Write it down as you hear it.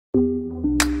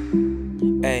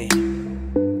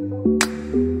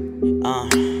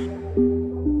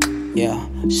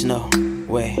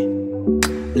Snoway.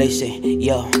 Listen,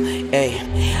 yo, hey,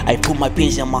 I put my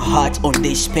pins and my heart on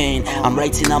this pen. I'm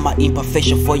writing out my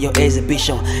imperfection for your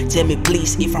exhibition. Tell me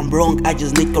please if I'm wrong, I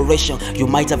just need correction. You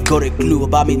might have got a clue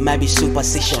about me, it might be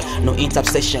superstition. No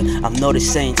intercession, I'm not a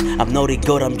saint, I'm not a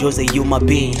god, I'm just a human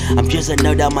being. I'm just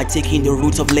another man taking the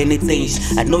root of learning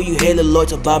things. I know you heard a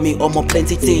lot about me, almost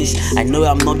plenty things. I know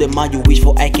I'm not the man you wish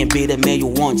for, I can be the man you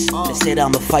want. They said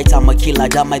I'm a fighter, I'm a killer,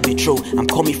 that might be true. I'm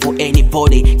coming for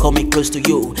anybody, coming close to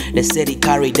you. They said it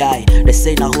carry die. They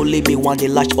say now only me one they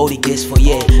latch all the gates for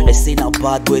yeah. They say now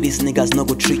bad boy these niggas no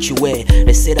go treat you well.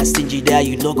 They say that stingy there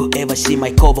you no go ever see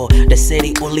my cover. They say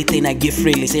the only thing I give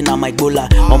freely say now my gola.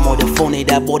 I'm on the phone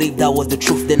that but if that was the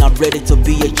truth then I'm ready to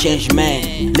be a changed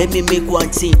man. Let me make one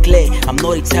thing clear, I'm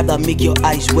not the type that make your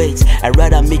eyes wet. I'd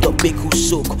rather make a big who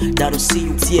soak that'll see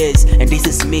you tears. And this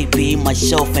is me being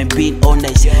myself and being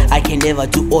honest. I can never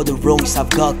do all the wrongs, I've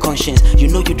got conscience. You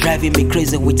know you're driving me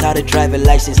crazy without a driving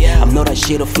license. I'm not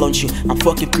ashamed to flaunt you, I'm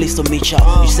fucking pleased to meet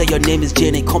ya. You say your name is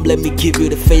Jenny, come let me give you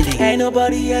the feeling. Ain't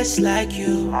nobody else like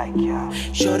you.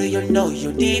 Surely you know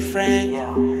you're different.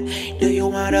 Do you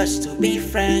want us to be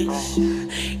friends?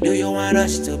 Do you want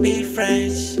us to be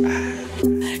friends?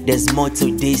 There's more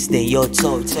to this than your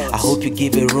thoughts. I hope you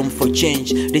give it room for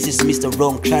change. This is Mr.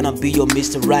 Wrong, tryna be your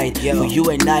Mr. Right. For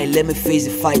you and I, let me face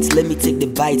the fights. Let me take the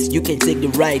bites. You can take the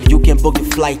ride, you can book the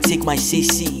flight. Take my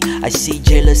CC. I see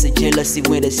jealousy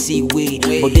when they see we.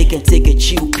 But they can take a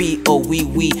chill P or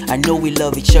we. I know we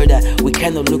love each other, we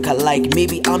kinda look alike.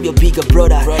 Maybe I'm your bigger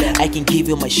brother. I can give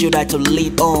you my shoulder to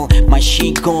lead on.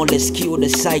 Machine gun, let's kill the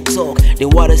side talk. They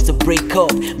want us to break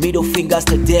up, middle fingers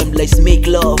to them, let's make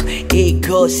love. Hey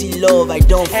girl, see love, I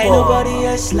don't fall. Ain't nobody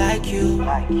else like you.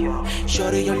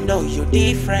 Surely you know you're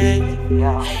different.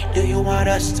 Do you want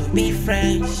us to be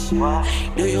friends?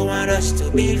 Do you want us to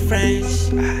be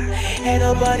friends? Ain't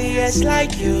nobody else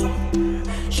like you.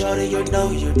 Surely you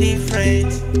know you're different.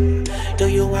 Do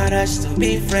you want us to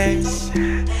be friends?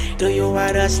 Do you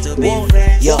want us to be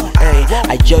friends? Yo, hey,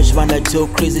 I just wanna do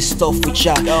crazy stuff with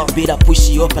ya. Beat up, push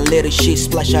you up and let the shit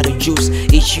splash out the juice.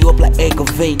 Eat you up like egg of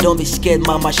vein. Don't be scared,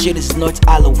 mama, shit is not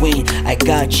Halloween. I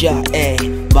got ya, hey,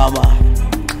 mama.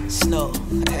 Snow,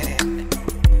 hey.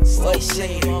 What you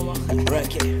saying, mama?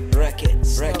 Wreck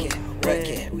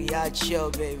it. We out chill,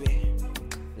 baby.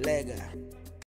 Lega.